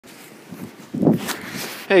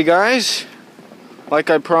Hey guys, like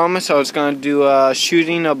I promised, I was going to do a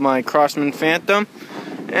shooting of my Crosman Phantom,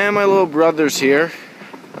 and my little brother's here.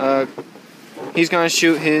 He's going to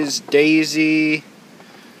shoot his Daisy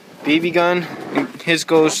BB gun. His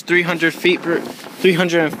goes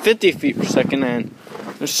 350 feet per second, and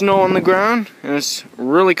there's snow on the ground, and it's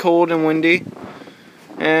really cold and windy,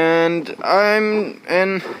 and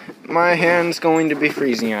my hand's going to be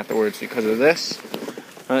freezing afterwards because of this.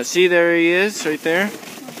 See, there he is, right there.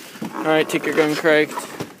 Alright, take your gun, Craig.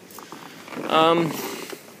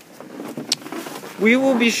 We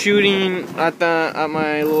will be shooting at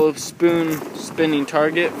my little spoon spinning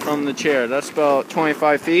target from the chair. That's about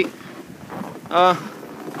 25 feet. I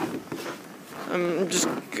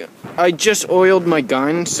just oiled my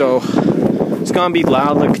gun, so it's gonna be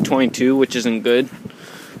loud like a 22, which isn't good.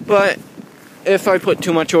 But if I put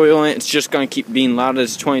too much oil in it, it's just gonna keep being loud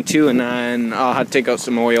as 22, and then I'll have to take out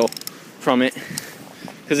some oil from it,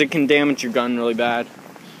 because it can damage your gun really bad.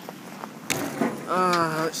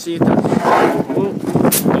 Let's see if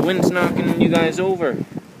the wind's knocking you guys over.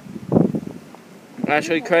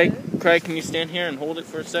 Actually, Craig, can you stand here and hold it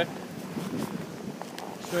for a sec?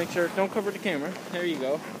 Just make sure, don't cover the camera. There you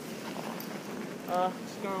go.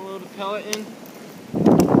 Just gonna load a pellet in.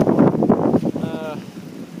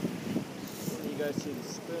 You guys see the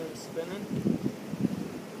spoon spinning?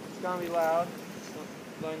 It's gonna be loud. Just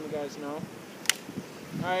letting you guys know.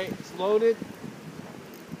 Alright, it's loaded.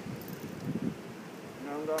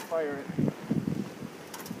 Now I'm gonna fire it.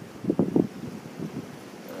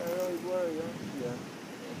 Really blurry, huh? Yeah.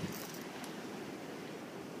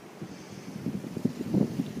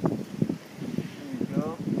 There you go.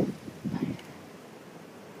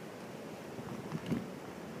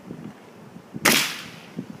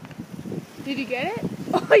 Did you get it?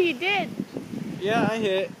 Oh, you did! Yeah, I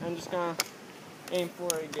hit. I'm just gonna aim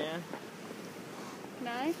for it again.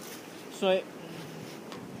 Nice. Sweet.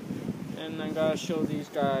 And I gotta show these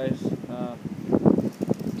guys. Oh,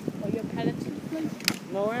 your pellets in place?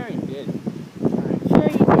 No, I already did. Alright. Sure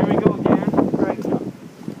you did. Here we go again. Right.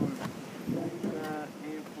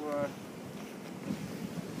 Aim for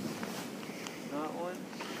that one.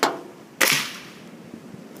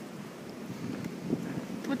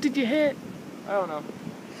 What did you hit? I don't know.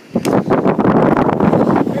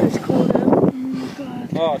 It's cold out. Oh my god.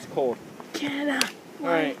 Oh, it's cold. Canada.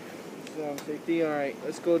 Alright. So, safety. Alright,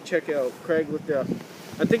 let's go check it out. Craig with the...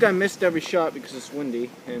 I think I missed every shot because it's windy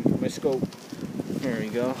and my scope. There we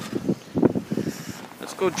go.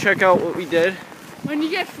 Let's go check out what we did. When you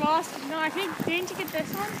get frost, no, I think, didn't you get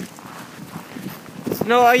this one?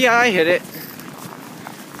 No, yeah, I hit it.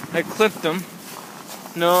 I clipped them.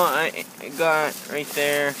 No, I got right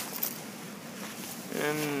there.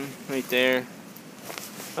 And right there.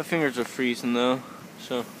 My fingers are freezing though,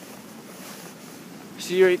 so.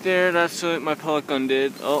 See right there, that's what my pellet gun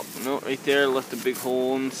did. Oh, no, right there, left a big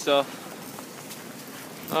hole and stuff.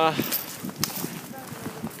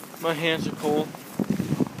 My hands are cold.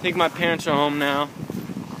 I think my parents are home now.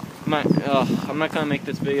 I'm not gonna make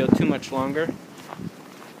this video too much longer.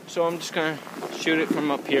 So I'm just gonna shoot it from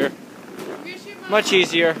up here. Much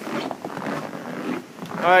easier.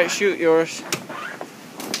 Alright, shoot yours.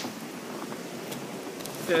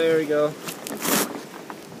 There we go.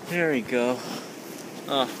 There we go.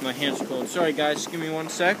 Oh, my hands are cold. Sorry guys, just give me one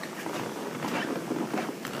sec.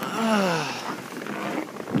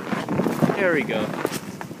 There we go.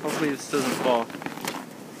 Hopefully this doesn't fall.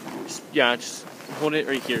 Just hold it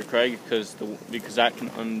right here, Craig, because that can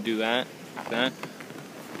undo that. Like that.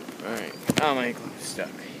 Alright. Oh, my glue's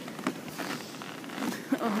stuck.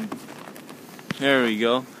 There we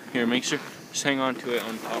go. Here, make sure, just hang on to it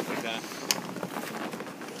on top like that.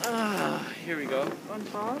 Here we go. On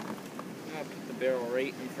top? I'm gonna put the barrel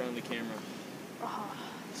right in front of the camera.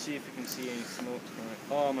 See if you can see any smoke from it.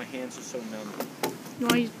 Oh, my hands are so numb.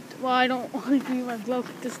 Well, I don't want to give you my glove.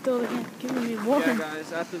 It's still giving me warm. Yeah,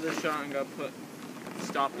 guys, after this shot, I'm gonna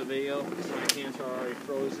stop the video because my hands are already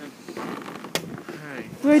frozen. Alright.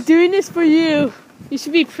 We're doing this for you. You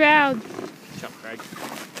should be proud. Shut up, Craig.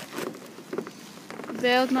 The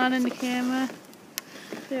veil's not in the camera.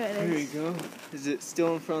 There it is. There you go. Is it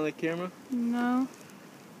still in front of the camera? No.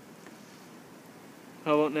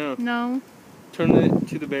 How about now? No. Turn it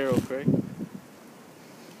to the barrel, Craig.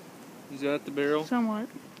 Is that the barrel? Somewhat.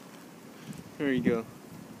 There you go.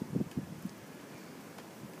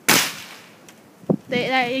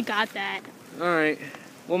 They got that. Alright.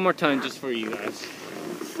 One more time just for you guys.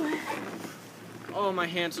 Oh, my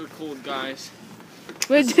hands are cold, guys.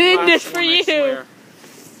 We're doing this for you.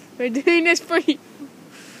 We're doing this for you.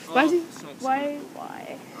 Why? Why?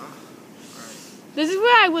 This is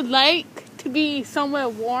where I would like to be somewhere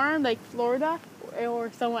warm, like Florida,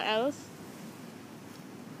 or somewhere else.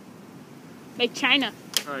 Like China.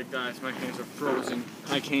 Alright guys, my hands are frozen.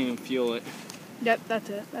 I can't even feel it. Yep, that's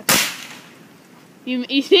it. That's it. You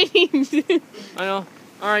eating? I know.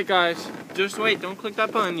 Alright guys, just wait. Don't click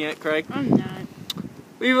that button yet, Craig. I'm not.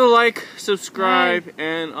 Leave a like, subscribe,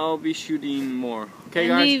 and I'll be shooting more. Okay, and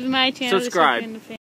guys? leave my channel Subscribe.